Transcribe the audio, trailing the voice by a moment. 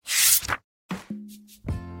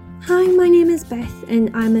Beth, and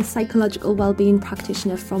I'm a psychological wellbeing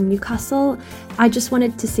practitioner from Newcastle. I just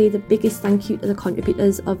wanted to say the biggest thank you to the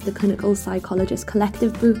contributors of the Clinical Psychologist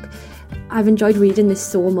Collective book. I've enjoyed reading this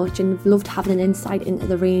so much and have loved having an insight into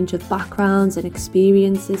the range of backgrounds and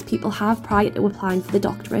experiences people have prior to applying for the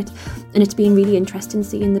doctorate, and it's been really interesting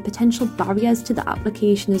seeing the potential barriers to the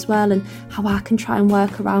application as well and how I can try and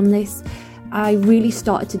work around this. I really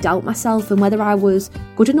started to doubt myself and whether I was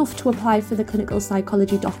good enough to apply for the clinical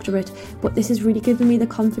psychology doctorate, but this has really given me the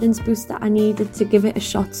confidence boost that I needed to give it a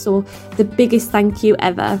shot, so the biggest thank you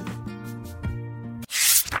ever.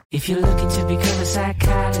 If you're looking to become a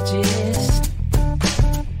psychologist,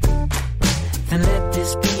 then let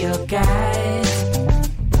this be your guide.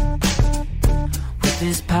 With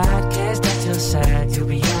this podcast at your side, you'll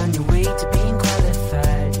be on your way to being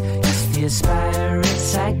qualified. It's the Aspiring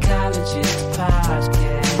Psychologist Podcast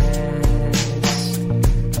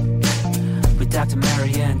with Dr.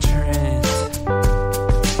 Marianne Trent.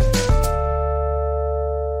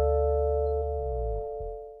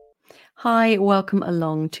 Hi, welcome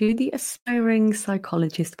along to the Aspiring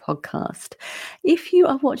Psychologist podcast. If you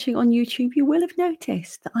are watching on YouTube, you will have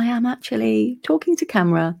noticed that I am actually talking to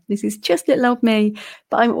camera. This is just little old me,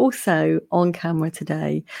 but I'm also on camera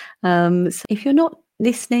today. So if you're not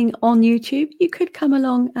listening on YouTube, you could come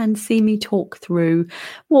along and see me talk through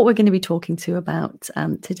what we're going to be talking to about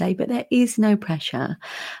today, but there is no pressure.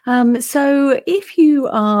 So if you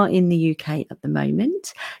are in the UK at the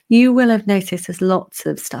moment, you will have noticed there's lots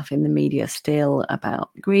of stuff in the media still about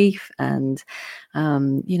grief and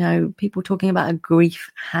people talking about a grief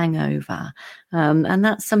hangover. And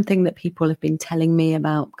that's something that people have been telling me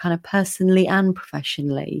about kind of personally and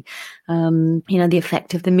professionally. The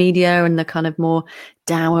effect of the media and the kind of more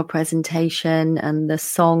dour presentation and the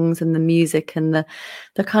songs and the music and the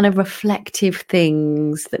kind of reflective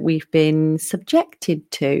things that we've been subjected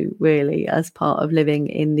to really as part of living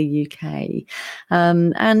in the UK.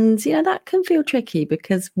 That can feel tricky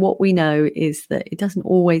because what we know is that it doesn't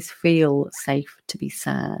always feel safe to be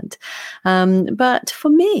sad. But for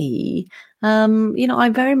me, I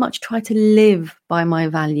very much try to live by my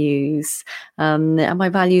values and my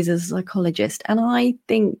values as a psychologist. And I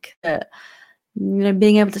think that,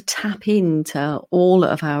 being able to tap into all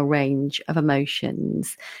of our range of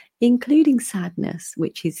emotions, including sadness,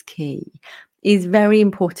 which is key, is very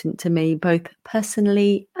important to me, both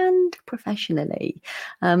personally and professionally.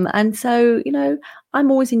 And so, I'm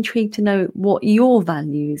always intrigued to know what your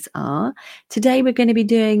values are. Today, we're going to be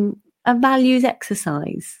doing a values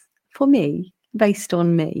exercise for me, based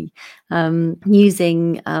on me,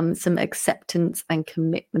 using some acceptance and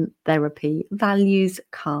commitment therapy values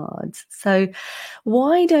cards. So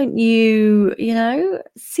why don't you,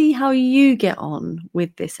 see how you get on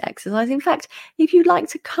with this exercise? In fact, if you'd like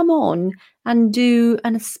to come on and do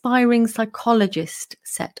an Aspiring Psychologist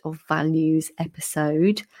set of values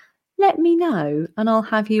episode, let me know and I'll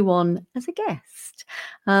have you on as a guest.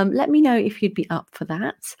 Let me know if you'd be up for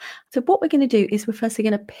that. So what we're going to do is we're firstly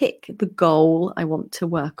going to pick the goal I want to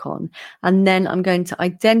work on, and then I'm going to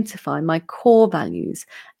identify my core values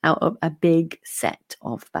out of a big set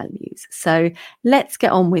of values. So let's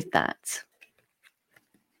get on with that.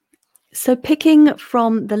 So picking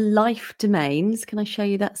from the life domains, can I show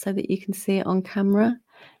you that so that you can see it on camera?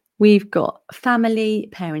 We've got family,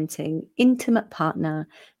 parenting, intimate partner,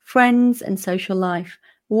 friends and social life,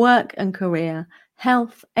 work and career,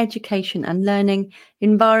 health, education and learning,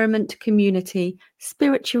 environment, community,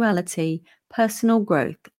 spirituality, personal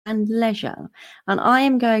growth and leisure. And I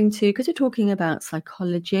am going to, because we're talking about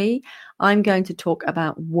psychology, I'm going to talk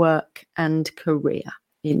about work and career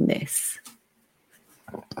in this.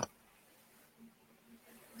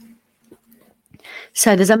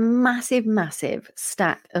 So there's a massive, massive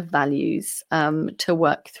stack of values to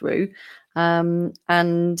work through.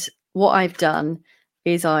 And what I've done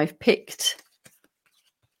is I've picked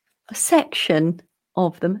a section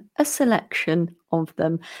of them, a selection of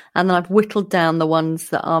them, and then I've whittled down the ones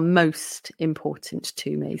that are most important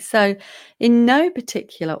to me. So in no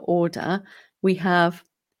particular order, we have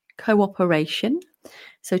cooperation.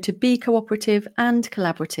 So to be cooperative and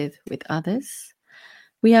collaborative with others.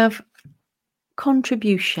 We have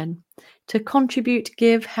contribution, to contribute,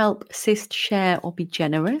 give, help, assist, share, or be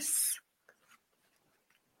generous.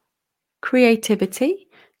 Creativity,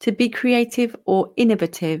 to be creative or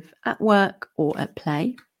innovative at work or at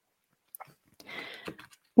play.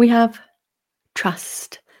 We have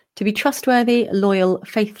trust, to be trustworthy, loyal,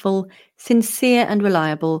 faithful, sincere and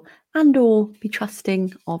reliable, and or be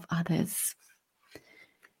trusting of others.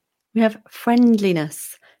 We have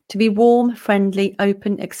friendliness, to be warm, friendly,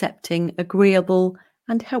 open, accepting, agreeable,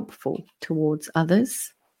 and helpful towards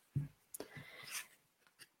others.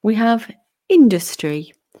 We have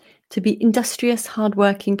industry, to be industrious,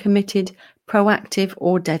 hardworking, committed, proactive,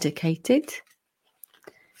 or dedicated.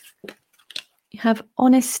 You have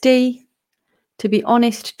honesty, to be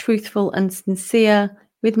honest, truthful, and sincere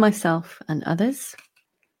with myself and others.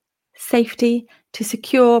 Safety, to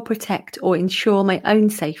secure, protect, or ensure my own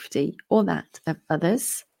safety or that of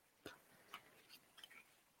others.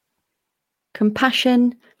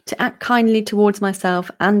 Compassion, to act kindly towards myself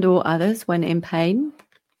and or others when in pain.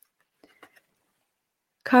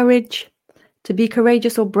 Courage, to be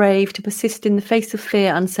courageous or brave, to persist in the face of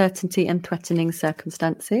fear, uncertainty, and threatening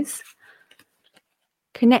circumstances.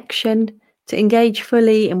 Connection, to engage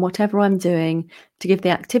fully in whatever I'm doing, to give the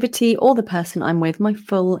activity or the person I'm with my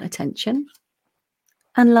full attention.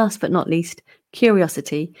 And last but not least,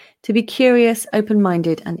 curiosity, to be curious,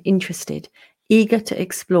 open-minded, and interested, eager to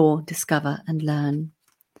explore, discover, and learn.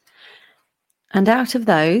 And out of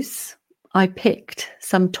those, I picked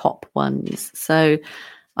some top ones. So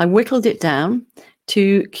I whittled it down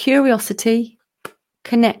to curiosity,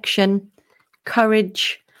 connection,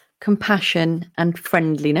 courage, compassion, and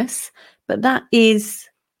friendliness. But that is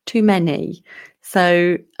too many.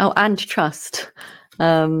 So, and trust.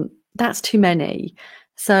 That's too many.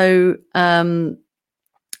 So I'm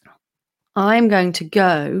going to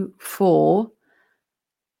go for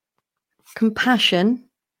compassion,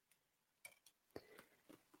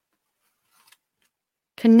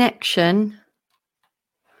 connection.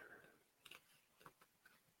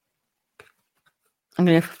 I'm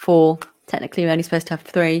going to go for 4. Technically, we're only supposed to have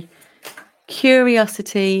 3.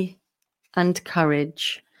 Curiosity and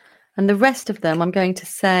courage. And the rest of them, I'm going to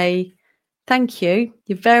say, thank you.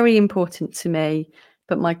 You're very important to me.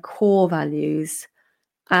 But my core values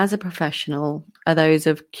as a professional are those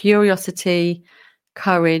of curiosity,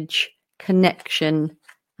 courage, connection,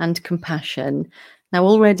 and compassion. Now,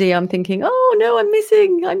 already I'm thinking, oh, no,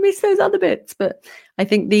 I miss those other bits. But I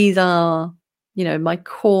think these are, my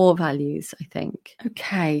core values, I think.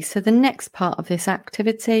 Okay, so the next part of this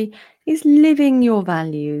activity is living your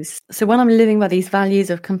values. So when I'm living by these values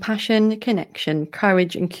of compassion, connection,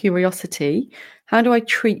 courage, and curiosity, how do I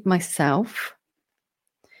treat myself?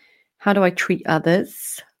 How do I treat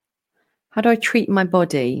others? How do I treat my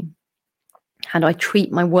body? How do I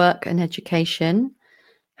treat my work and education?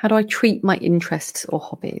 How do I treat my interests or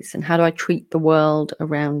hobbies? And how do I treat the world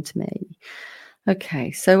around me? Okay,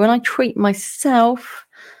 so when I treat myself,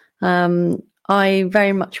 I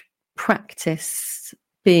very much practice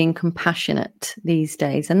being compassionate these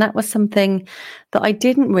days. And that was something that I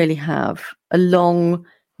didn't really have along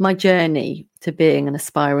my journey to being an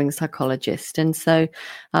aspiring psychologist. And so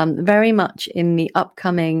very much in the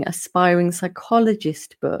upcoming Aspiring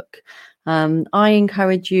Psychologist book, I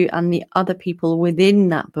encourage you, and the other people within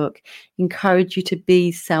that book encourage you to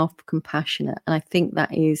be self-compassionate. And I think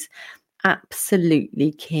that is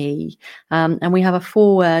absolutely key. And we have a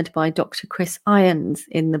foreword by Dr. Chris Irons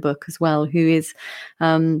in the book as well, who is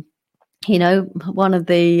one of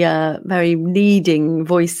the very leading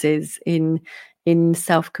voices in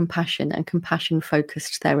self-compassion and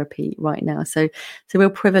compassion-focused therapy right now. So it's a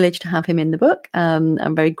real privilege to have him in the book.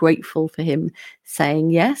 I'm very grateful for him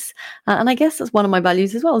saying yes. And I guess that's one of my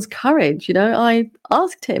values as well, is courage. I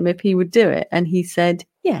asked him if he would do it, and he said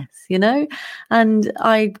yes, and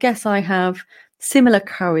I guess I have similar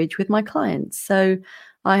courage with my clients. So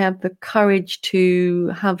I have the courage to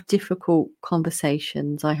have difficult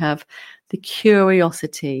conversations. I have the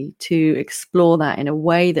curiosity to explore that in a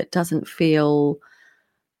way that doesn't feel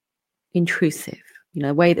intrusive,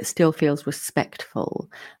 a way that still feels respectful.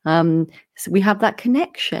 So we have that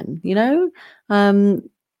connection,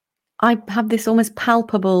 I have this almost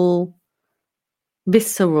palpable,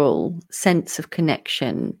 visceral sense of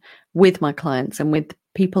connection with my clients and with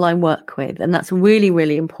people I work with. And that's really,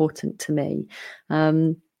 really important to me.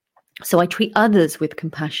 So I treat others with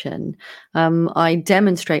compassion. I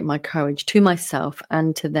demonstrate my courage to myself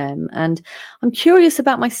and to them. And I'm curious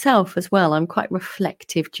about myself as well. I'm quite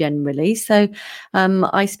reflective generally. So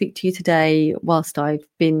I speak to you today whilst I've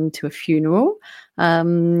been to a funeral.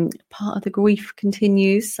 Part of the grief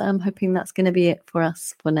continues. I'm hoping that's going to be it for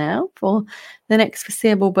us for now, for the next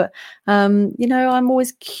foreseeable. But, I'm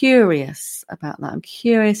always curious about that. I'm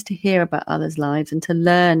curious to hear about others' lives and to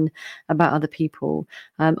learn about other people.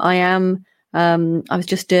 I was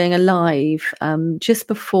just doing a live just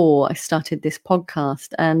before I started this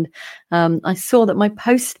podcast, and I saw that my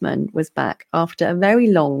postman was back after a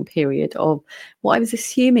very long period of what I was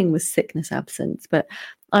assuming was sickness absence. But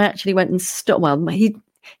I actually went and stopped. Well,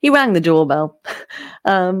 he rang the doorbell,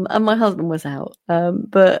 and my husband was out.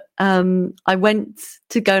 But I went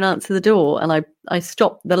to go and answer the door, and I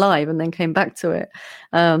stopped the live and then came back to it.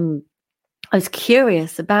 I was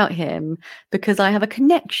curious about him because I have a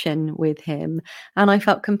connection with him, and I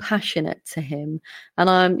felt compassionate to him, and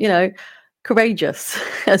I'm, courageous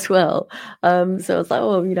as well. So I was like,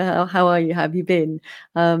 oh, how are you? How have you been?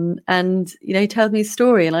 And, he tells me a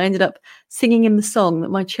story, and I ended up singing him the song that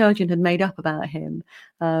my children had made up about him,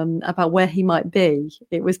 about where he might be.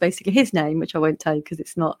 It was basically his name, which I won't tell you because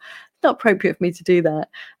it's not appropriate for me to do that.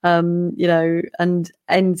 And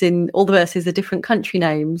ends in all the verses are different country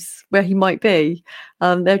names where he might be.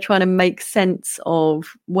 They're trying to make sense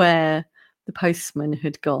of where the postman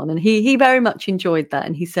had gone, and he very much enjoyed that,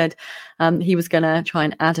 and he said he was going to try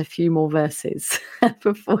and add a few more verses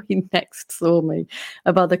before he next saw me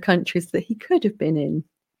of other countries that he could have been in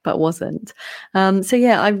but wasn't. So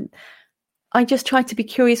yeah, I just try to be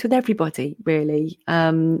curious with everybody, really,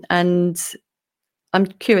 and I'm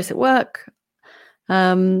curious at work,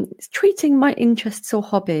 treating my interests or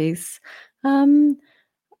hobbies.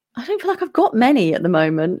 I don't feel like I've got many at the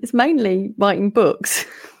moment. It's mainly writing books.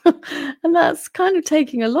 And that's kind of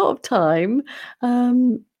taking a lot of time.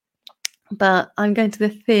 But I'm going to the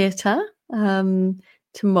theatre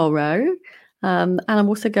tomorrow. And I'm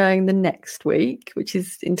also going the next week, which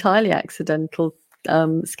is entirely accidental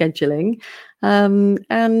scheduling. And,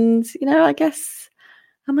 I guess,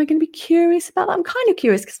 am I going to be curious about that? I'm kind of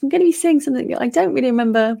curious because I'm going to be seeing something that I don't really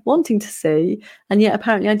remember wanting to see. And yet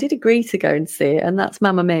apparently I did agree to go and see it. And that's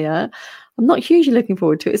Mamma Mia. I'm not hugely looking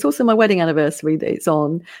forward to it. It's also my wedding anniversary that it's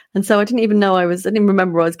on. And so I didn't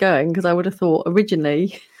remember where I was going, because I would have thought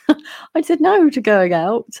originally I said no to going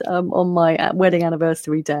out on my wedding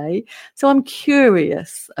anniversary day. So I'm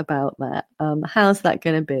curious about that. How's that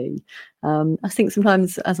going to be? I think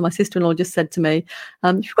sometimes, as my sister-in-law just said to me,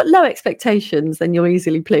 if you've got low expectations, then you're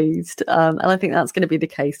easily pleased. And I think that's going to be the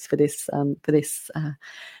case for this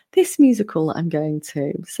musical that I'm going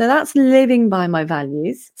to. So that's living by my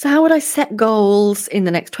values. So how would I set goals in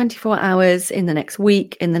the next 24 hours, in the next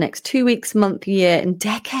week, in the next 2 weeks, month, year, and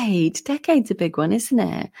decade? Decade's a big one, isn't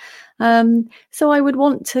it? So I would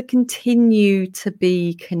want to continue to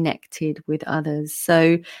be connected with others.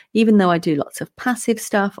 So even though I do lots of passive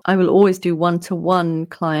stuff, I will always do one-to-one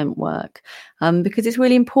client work, because it's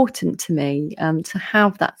really important to me to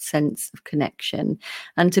have that sense of connection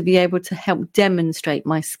and to be able to help demonstrate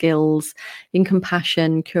my skills in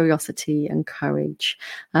compassion, curiosity, and courage.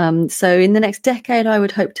 So in the next decade, I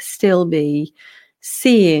would hope to still be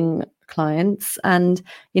seeing clients, and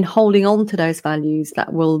in holding on to those values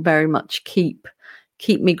that will very much keep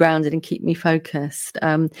me grounded and keep me focused.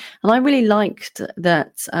 And I really liked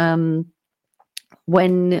that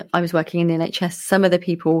when I was working in the NHS, some of the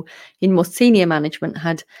people in more senior management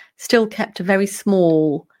had still kept a very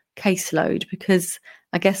small caseload, because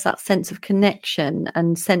I guess that sense of connection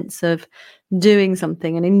and sense of doing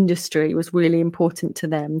something, an industry, was really important to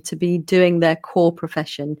them, to be doing their core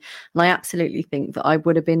profession. And I absolutely think that I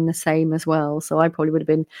would have been the same as well. So I probably would have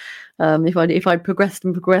been, if I progressed,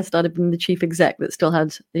 I'd have been the chief exec that still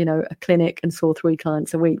had, a clinic and saw 3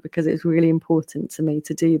 clients a week, because it's really important to me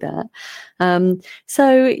to do that.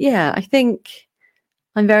 So yeah, I think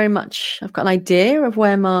I've got an idea of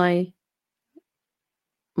where my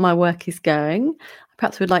work is going.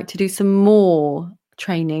 Perhaps would like to do some more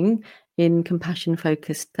training in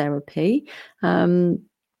compassion-focused therapy, and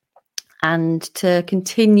to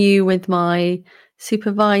continue with my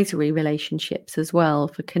supervisory relationships as well,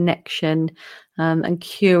 for connection and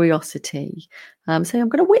curiosity. So I'm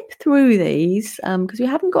going to whip through these because we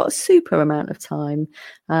haven't got a super amount of time.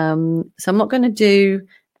 So I'm not going to do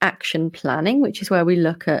action planning, which is where we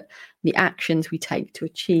look at the actions we take to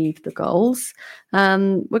achieve the goals.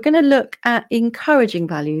 We're going to look at encouraging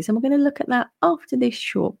values, and we're going to look at that after this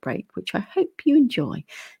short break, which I hope you enjoy.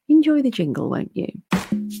 Enjoy the jingle, won't you? If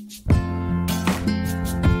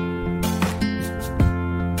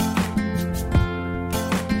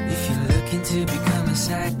you're looking to become a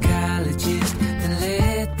psychologist, then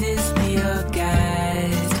let this be your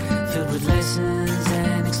guide, filled with lessons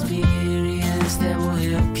and experience that will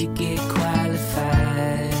help you get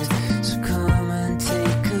qualified. So come and take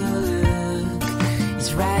a look.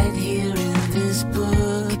 It's right here in this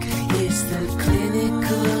book. It's the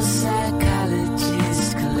Clinical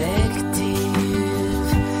Psychologist Collective.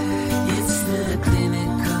 It's the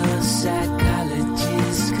Clinical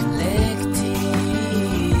Psychologist Collective.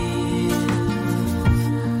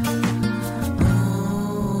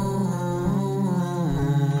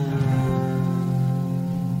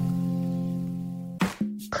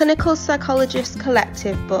 Clinical Psychologist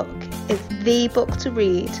Collective book is the book to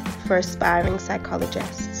read for aspiring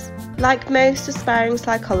psychologists. Like most aspiring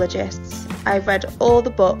psychologists, I've read all the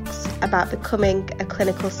books about becoming a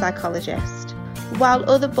clinical psychologist. While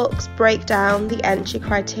other books break down the entry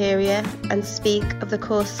criteria and speak of the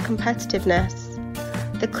course's competitiveness,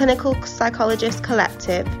 the Clinical Psychologist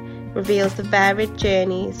Collective reveals the varied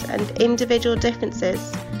journeys and individual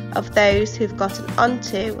differences of those who've gotten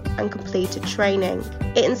onto and completed training.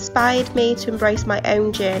 It inspired me to embrace my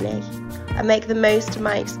own journey and make the most of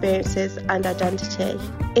my experiences and identity.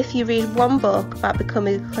 If you read one book about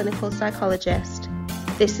becoming a clinical psychologist,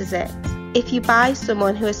 this is it. If you buy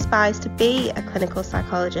someone who aspires to be a clinical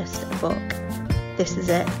psychologist a book, this is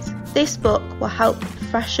it. This book will help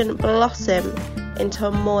Fresh and blossom into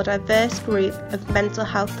a more diverse group of mental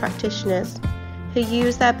health practitioners who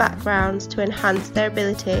use their backgrounds to enhance their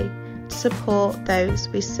ability to support those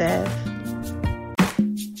we serve.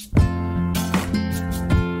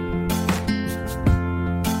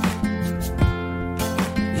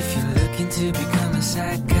 If you're looking to become a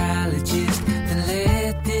psychologist, then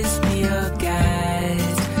let this be your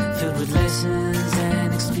guide, filled with lessons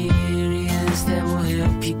and experience that will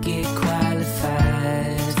help you get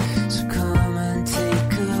qualified. So come and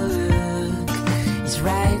take a look. It's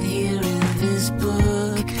right here in this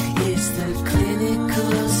book. It's the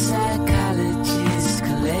Clinical Psychologist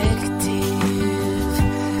Collective.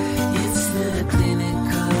 It's the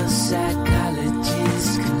Clinical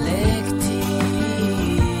Psychologist Collective.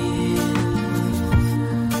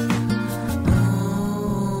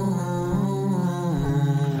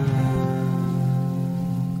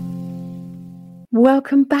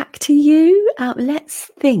 Welcome back to you.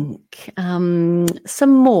 Let's think some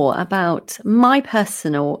more about my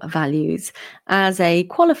personal values as a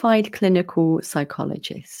qualified clinical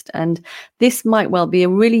psychologist. And this might well be a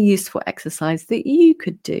really useful exercise that you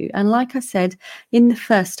could do. And like I said in the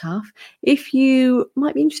first half, if you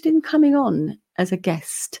might be interested in coming on as a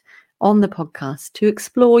guest on the podcast to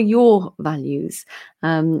explore your values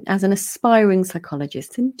as an aspiring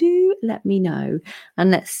psychologist, and do let me know and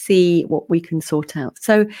let's see what we can sort out.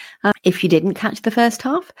 So if you didn't catch the first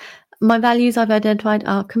half, my values I've identified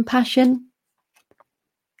are compassion,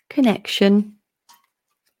 connection,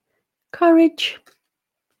 courage,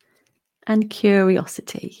 and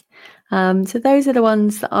curiosity. So those are the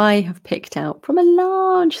ones that I have picked out from a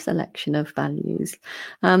large selection of values.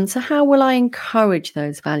 So how will I encourage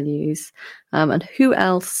those values? And who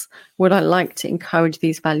else would I like to encourage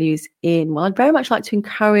these values in? Well, I'd very much like to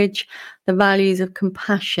encourage the values of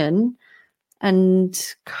compassion and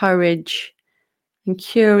courage and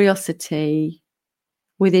curiosity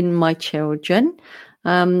within my children.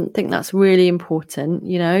 I think that's really important.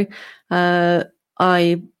 You know,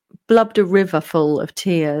 I blubbed a river full of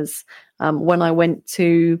tears when I went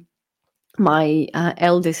to my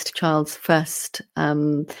eldest child's first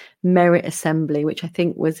merit assembly, which I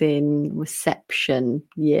think was in reception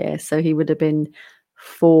year. So he would have been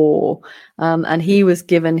 4, and he was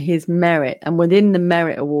given his merit. And within the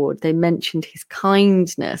merit award, they mentioned his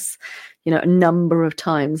kindness, you know, a number of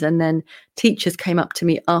times. And then teachers came up to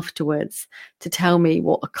me afterwards to tell me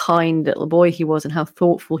what a kind little boy he was and how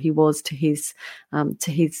thoughtful he was to his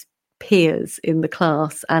peers in the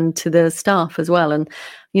class and to the staff as well. And,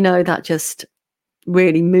 you know, that just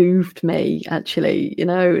really moved me, actually. You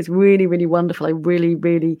know, it was really, really wonderful. I really,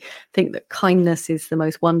 really think that kindness is the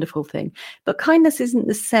most wonderful thing. But kindness isn't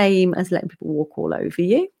the same as letting people walk all over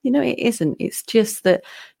you. You know, it isn't. It's just that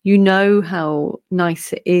you know how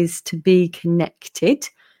nice it is to be connected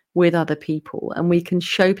with other people, and we can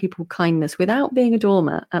show people kindness without being a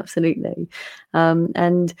doormat. Absolutely.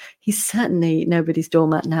 And he's certainly nobody's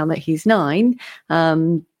doormat now that he's 9,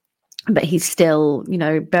 but he's still, you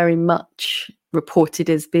know, very much reported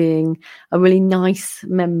as being a really nice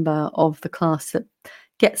member of the class that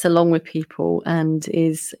gets along with people and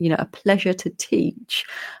is, you know, a pleasure to teach.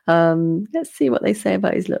 Let's see what they say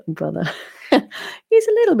about his little brother. He's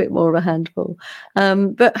a little bit more of a handful.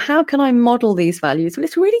 But how can I model these values? Well,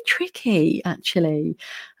 it's really tricky, actually,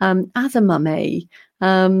 as a mummy.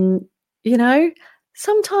 You know,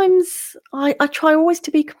 sometimes I try always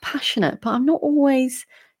to be compassionate, but I'm not always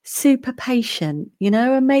super patient, you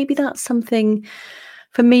know, and maybe that's something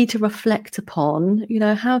for me to reflect upon. You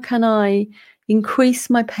know, how can I increase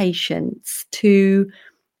my patience to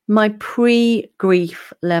my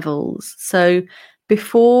pre-grief levels? So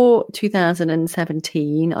before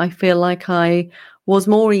 2017, I feel like I was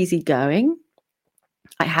more easygoing.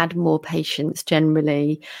 I had more patience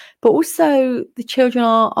generally, but also the children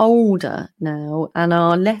are older now and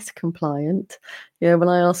are less compliant. You know, when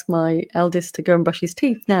I ask my eldest to go and brush his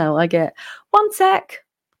teeth now, I get 1 sec.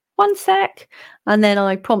 one sec. And then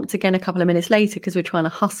I prompt again a couple of minutes later because we're trying to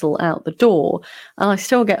hustle out the door. And I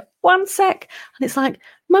still get one sec. And it's like,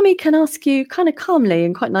 Mummy can ask you kind of calmly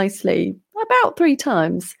and quite nicely about 3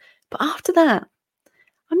 times. But after that,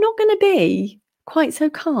 I'm not going to be quite so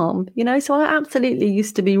calm, So I absolutely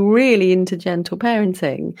used to be really into gentle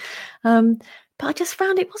parenting. But I just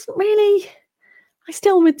found it wasn't really, I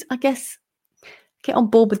still would, I guess, get on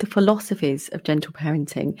board with the philosophies of gentle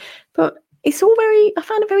parenting. But I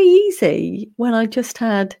found it very easy when I just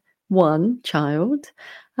had one child.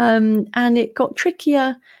 And it got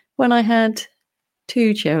trickier when I had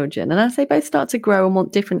 2 children. And as they both start to grow and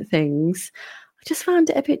want different things, I just found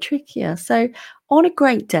it a bit trickier. So on a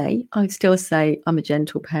great day, I would still say I'm a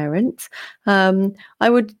gentle parent. I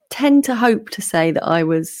would tend to hope to say that I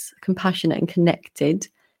was compassionate and connected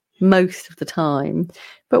most of the time.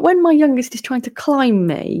 But when my youngest is trying to climb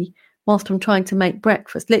me whilst I'm trying to make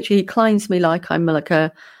breakfast, literally he climbs me like I'm like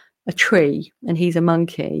a tree and he's a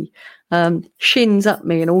monkey, shins up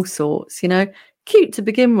me and all sorts, cute to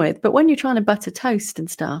begin with. But when you're trying to butter toast and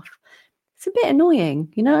stuff, it's a bit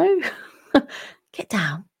annoying, Get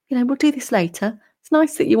down, we'll do this later. It's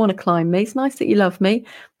nice that you want to climb me. It's nice that you love me.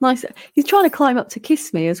 Nice. He's trying to climb up to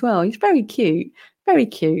kiss me as well. He's very cute, very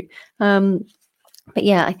cute. But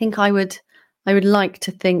yeah, I think I would like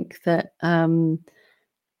to think that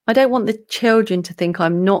I don't want the children to think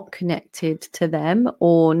I'm not connected to them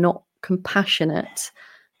or not compassionate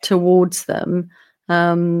towards them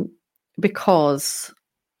because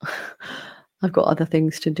I've got other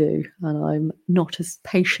things to do and I'm not as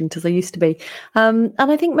patient as I used to be. And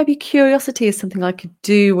I think maybe curiosity is something I could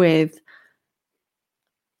do with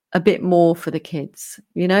a bit more for the kids,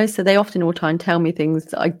 so they often will try and tell me things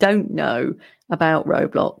that I don't know about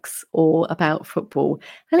Roblox or about football.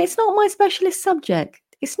 And it's not my specialist subject.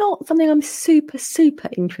 It's not something I'm super, super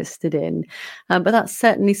interested in. But that's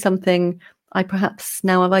certainly something I perhaps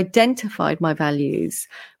now I've identified my values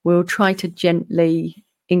will try to gently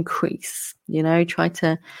increase, try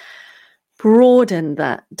to broaden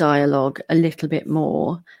that dialogue a little bit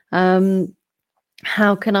more.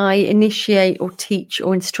 How can I initiate or teach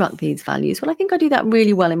or instruct these values? Well, I think I do that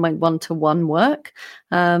really well in my one-to-one work.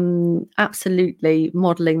 Absolutely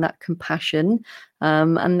modeling that compassion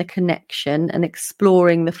and the connection and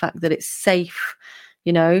exploring the fact that it's safe,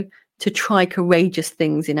 to try courageous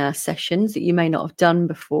things in our sessions that you may not have done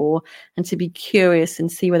before, and to be curious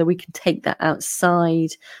and see whether we can take that outside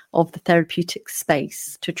of the therapeutic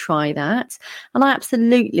space to try that. And I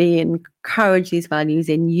absolutely encourage these values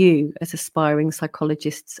in you as aspiring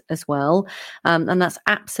psychologists as well. And that's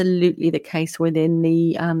absolutely the case within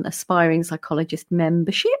the Aspiring Psychologist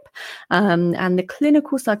membership and the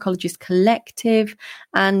Clinical Psychologist Collective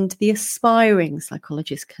and the Aspiring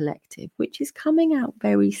Psychologist Collective, which is coming out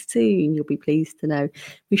very soon. You'll be pleased to know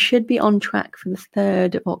we should be on track for the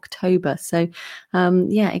 3rd of October. So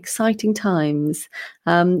exciting times.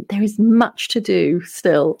 There is much to do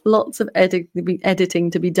still, lots of editing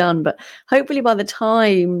to be done, but hopefully by the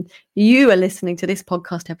time you are listening to this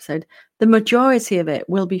podcast episode, the majority of it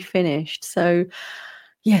will be finished. So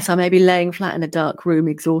yes, I may be laying flat in a dark room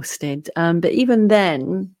exhausted, but even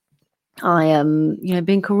then I am,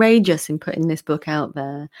 being courageous in putting this book out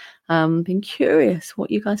there, being curious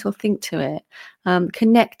what you guys will think to it,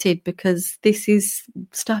 connected because this is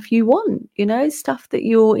stuff you want, stuff that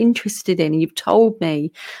you're interested in. You've told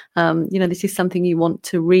me, this is something you want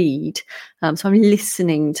to read. So I'm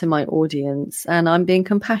listening to my audience and I'm being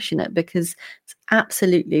compassionate because it's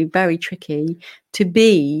absolutely very tricky to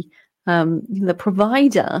be the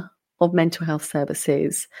provider of mental health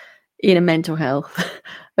services in a mental health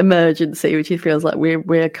emergency, which it feels like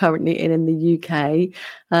we're currently in the UK,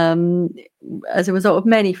 as a result of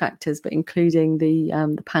many factors, but including the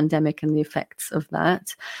pandemic and the effects of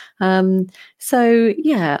that. So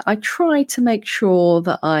I try to make sure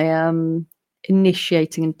that I am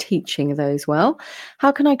initiating and teaching those well.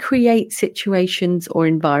 How can I create situations or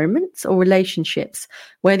environments or relationships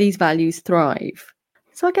where these values thrive?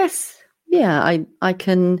 So I guess, I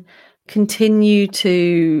can continue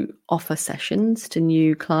to offer sessions to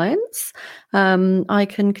new clients. I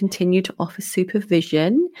can continue to offer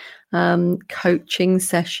supervision, coaching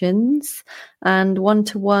sessions, and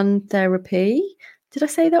one-to-one therapy. Did I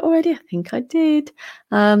say that already? I think I did.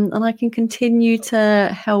 And I can continue to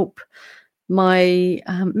help my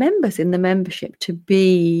members in the membership to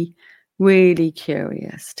be really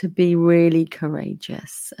curious, to be really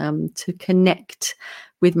courageous, to connect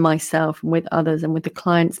with myself and with others and with the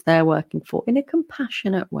clients they're working for in a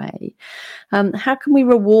compassionate way. How can we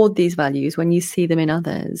reward these values when you see them in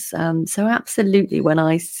others? So absolutely, when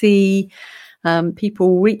I see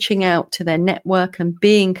people reaching out to their network and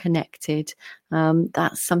being connected.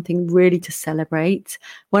 That's something really to celebrate.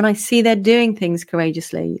 When I see they're doing things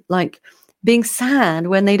courageously, like being sad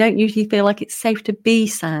when they don't usually feel like it's safe to be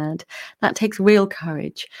sad, that takes real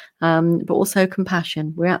courage, but also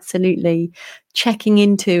compassion. We're absolutely checking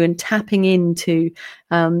into and tapping into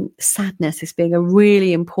sadness as being a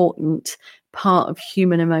really important part of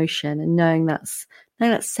human emotion, and knowing that's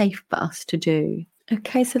safe for us to do.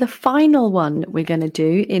 Okay, so the final one we're going to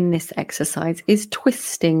do in this exercise is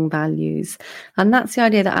twisting values. And that's the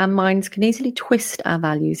idea that our minds can easily twist our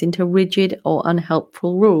values into rigid or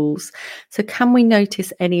unhelpful rules. So can we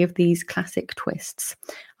notice any of these classic twists?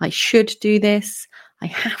 I should do this. I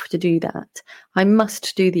have to do that. I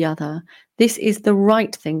must do the other. This is the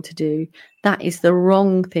right thing to do. That is the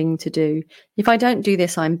wrong thing to do. If I don't do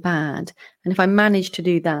this, I'm bad. And if I manage to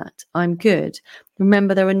do that, I'm good.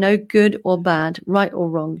 Remember, there are no good or bad, right or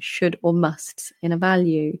wrong, should or musts in a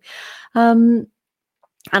value. And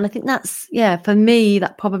I think that's, for me,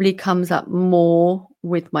 that probably comes up more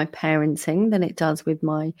with my parenting than it does with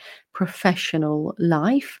my professional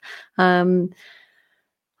life. I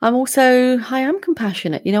am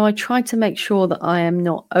compassionate. I try to make sure that I am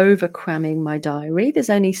not over cramming my diary. There's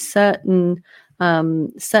only certain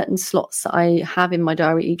slots that I have in my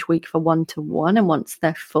diary each week for one-to-one, and once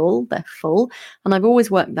they're full, they're full. And I've always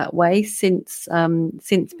worked that way since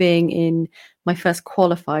being in my first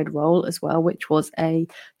qualified role as well, which was a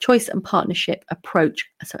choice and partnership approach,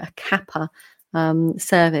 so a CAPA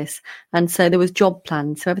service. And so there was job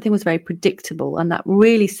plans, so everything was very predictable, and that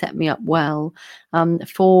really set me up well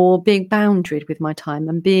for being boundaried with my time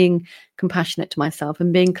and being compassionate to myself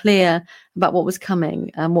and being clear about what was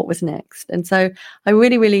coming and what was next. And so I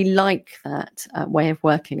really, really like that way of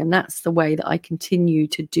working, and that's the way that I continue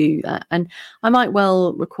to do that. And I might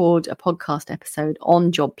well record a podcast episode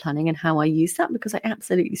on job planning and how I use that, because I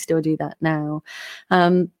absolutely still do that now.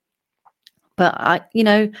 But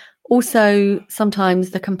also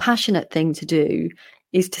sometimes the compassionate thing to do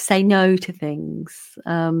is to say no to things.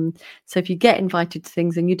 So if you get invited to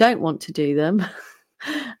things and you don't want to do them,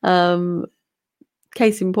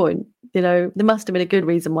 case in point, there must have been a good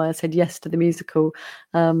reason why I said yes to the musical.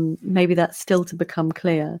 Maybe that's still to become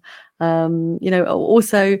clear.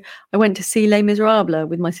 Also, I went to see Les Miserables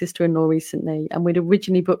with my sister-in-law recently, and we'd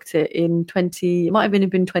originally booked it it might have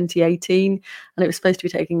been 2018, and it was supposed to be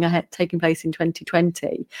taking place in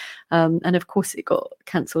 2020. And of course it got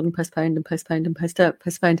cancelled and postponed and postponed and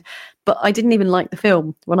postponed. But I didn't even like the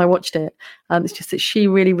film when I watched it. It's just that she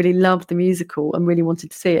really, really loved the musical and really wanted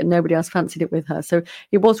to see it, and nobody else fancied it with her. So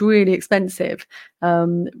it was really expensive.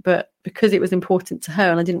 But because it was important to her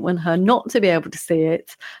and I didn't want her not to be able to see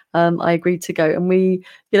it, I agreed to go. And we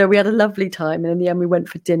had a lovely time. And in the end, we went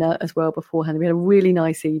for dinner as well beforehand. We had a really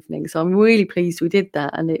nice evening. So I'm really pleased we did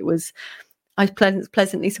that. And I was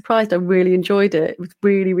pleasantly surprised. I really enjoyed it. It was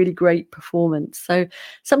really, really great performance. So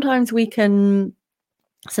sometimes we can,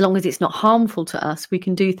 so long as it's not harmful to us, we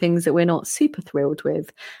can do things that we're not super thrilled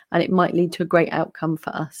with, and it might lead to a great outcome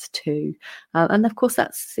for us too. And of course,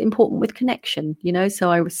 that's important with connection,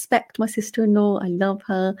 so I respect my sister-in-law. I love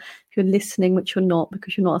her. If you're listening, which you're not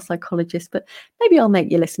because you're not a psychologist, but maybe I'll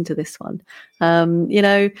make you listen to this one.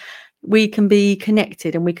 We can be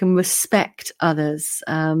connected and we can respect others,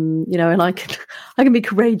 and I can be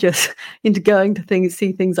courageous into going to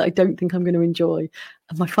see things that I don't think I'm going to enjoy.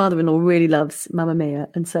 And my father-in-law really loves Mamma Mia,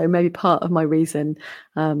 and so maybe part of my reason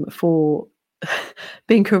for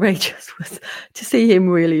being courageous was to see him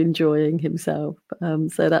really enjoying himself.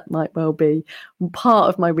 So that might well be part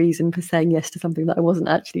of my reason for saying yes to something that I wasn't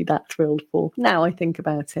actually that thrilled for. Now I think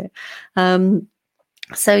about it.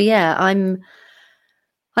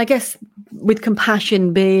 I guess with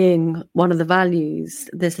compassion being one of the values,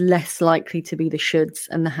 there's less likely to be the shoulds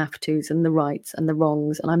and the have tos and the rights and the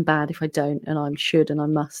wrongs. And I'm bad if I don't, and I should and I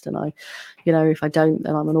must. And if I don't,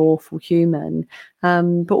 then I'm an awful human.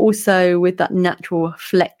 But also with that natural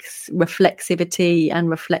reflexivity and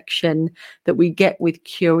reflection that we get with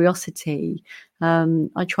curiosity,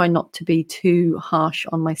 I try not to be too harsh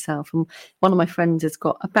on myself. And one of my friends has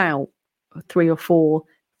got about 3 or 4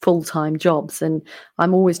 full-time jobs, and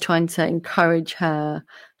I'm always trying to encourage her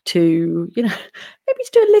to maybe to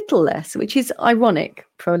do a little less, which is ironic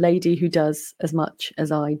for a lady who does as much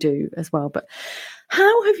as I do as well. But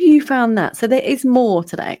how have you found that? So there is more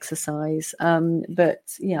to that exercise, but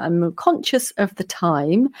I'm conscious of the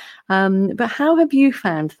time, but how have you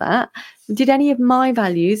found that? Did any of my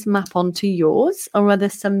values map onto yours, or are there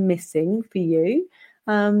some missing for you?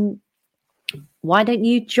 why don't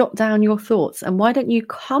you jot down your thoughts, and why don't you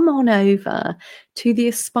come on over to the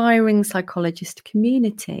Aspiring Psychologist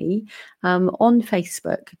community on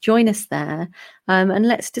Facebook, join us there, and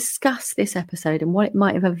let's discuss this episode and what it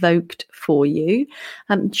might have evoked for you.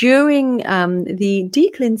 During the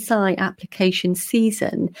Declan Psy application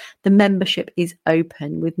season, the membership is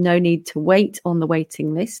open with no need to wait on the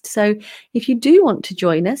waiting list. So if you do want to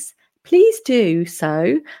join us, please do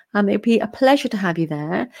so. It'll be a pleasure to have you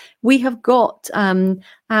there. We have got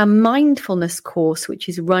our mindfulness course, which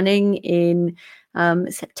is running in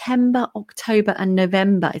September, October and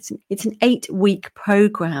November. It's an 8-week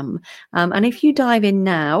program. And if you dive in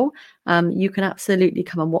now, you can absolutely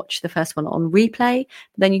come and watch the first one on replay.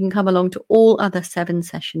 Then you can come along to all other 7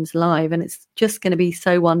 sessions live. And it's just going to be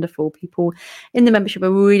so wonderful. People in the membership are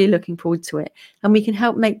really looking forward to it. And we can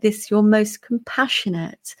help make this your most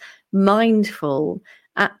compassionate, mindful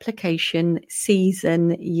application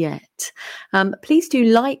season yet. Please do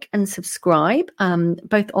like and subscribe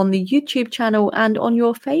both on the YouTube channel and on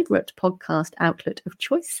your favorite podcast outlet of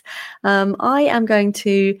choice. I am going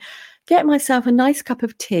to get myself a nice cup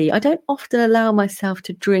of tea. I don't often allow myself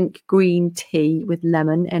to drink green tea with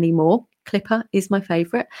lemon anymore. Clipper is my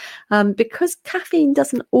favorite because caffeine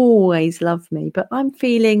doesn't always love me, but I'm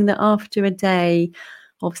feeling that after a day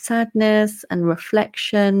of sadness and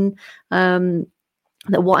reflection,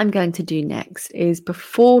 that what I'm going to do next is,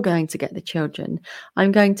 before going to get the children,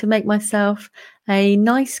 I'm going to make myself a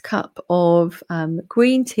nice cup of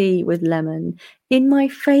green tea with lemon in my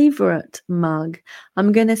favourite mug.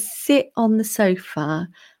 I'm going to sit on the sofa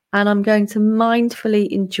and I'm going to mindfully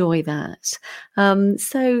enjoy that.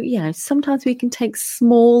 So, sometimes we can take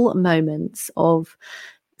small moments of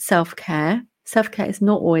self-care. Self-care is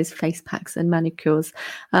not always face packs and manicures.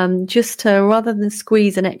 Just to, rather than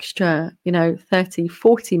squeeze an extra, 30,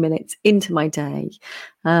 40 minutes into my day,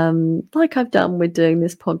 like I've done with doing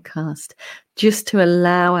this podcast, just to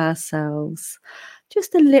allow ourselves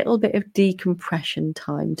just a little bit of decompression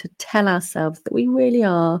time to tell ourselves that we really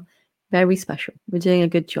are very special. We're doing a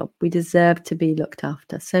good job. We deserve to be looked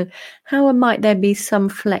after. So how might there be some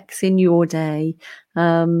flex in your day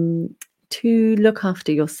to look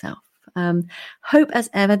after yourself? Hope as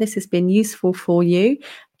ever this has been useful for you.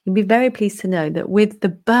 You'll be very pleased to know that with the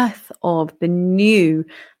birth of the new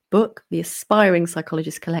book, The Aspiring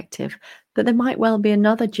Psychologist Collective, that there might well be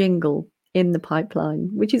another jingle in the pipeline,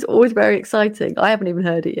 which is always very exciting. I haven't even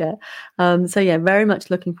heard it yet. Very much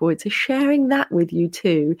looking forward to sharing that with you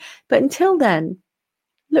too. But until then,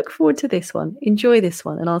 look forward to this one. Enjoy this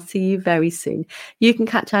one, and I'll see you very soon. You can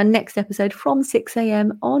catch our next episode from 6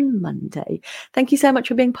 a.m. on Monday. Thank you so much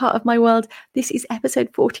for being part of my world. This is episode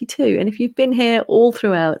 42. And if you've been here all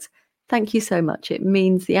throughout, thank you so much. It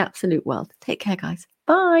means the absolute world. Take care, guys.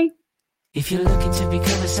 Bye. If you're looking to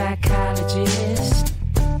become a psychologist,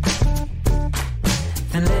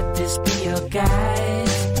 then let this be your guide.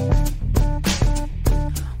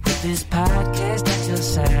 With this podcast at your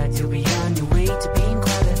side, you'll be on your way to being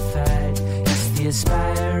qualified. It's the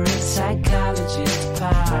Aspiring Psychologist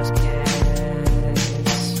Podcast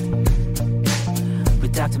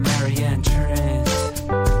with Dr. Marianne Trent.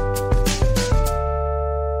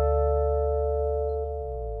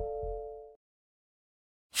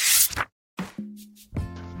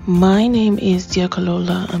 My name is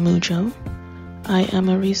Diakolola Amujo. I am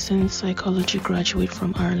a recent psychology graduate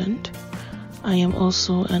from Ireland. I am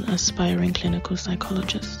also an aspiring clinical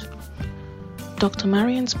psychologist. Dr.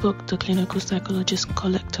 Marianne's book, The Clinical Psychologist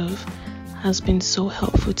Collective, has been so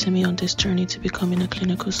helpful to me on this journey to becoming a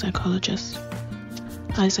clinical psychologist.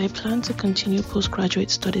 As I plan to continue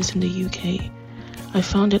postgraduate studies in the UK, I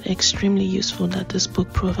found it extremely useful that this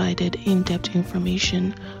book provided in-depth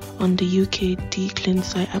information on the UK Declan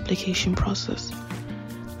Psy application process.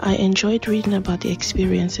 I enjoyed reading about the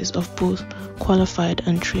experiences of both qualified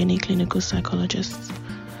and trainee clinical psychologists.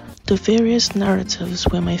 The various narratives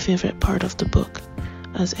were my favorite part of the book,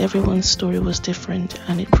 as everyone's story was different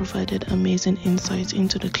and it provided amazing insights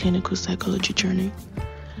into the clinical psychology journey.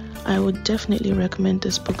 I would definitely recommend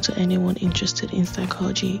this book to anyone interested in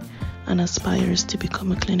psychology and aspires to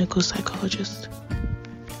become a clinical psychologist.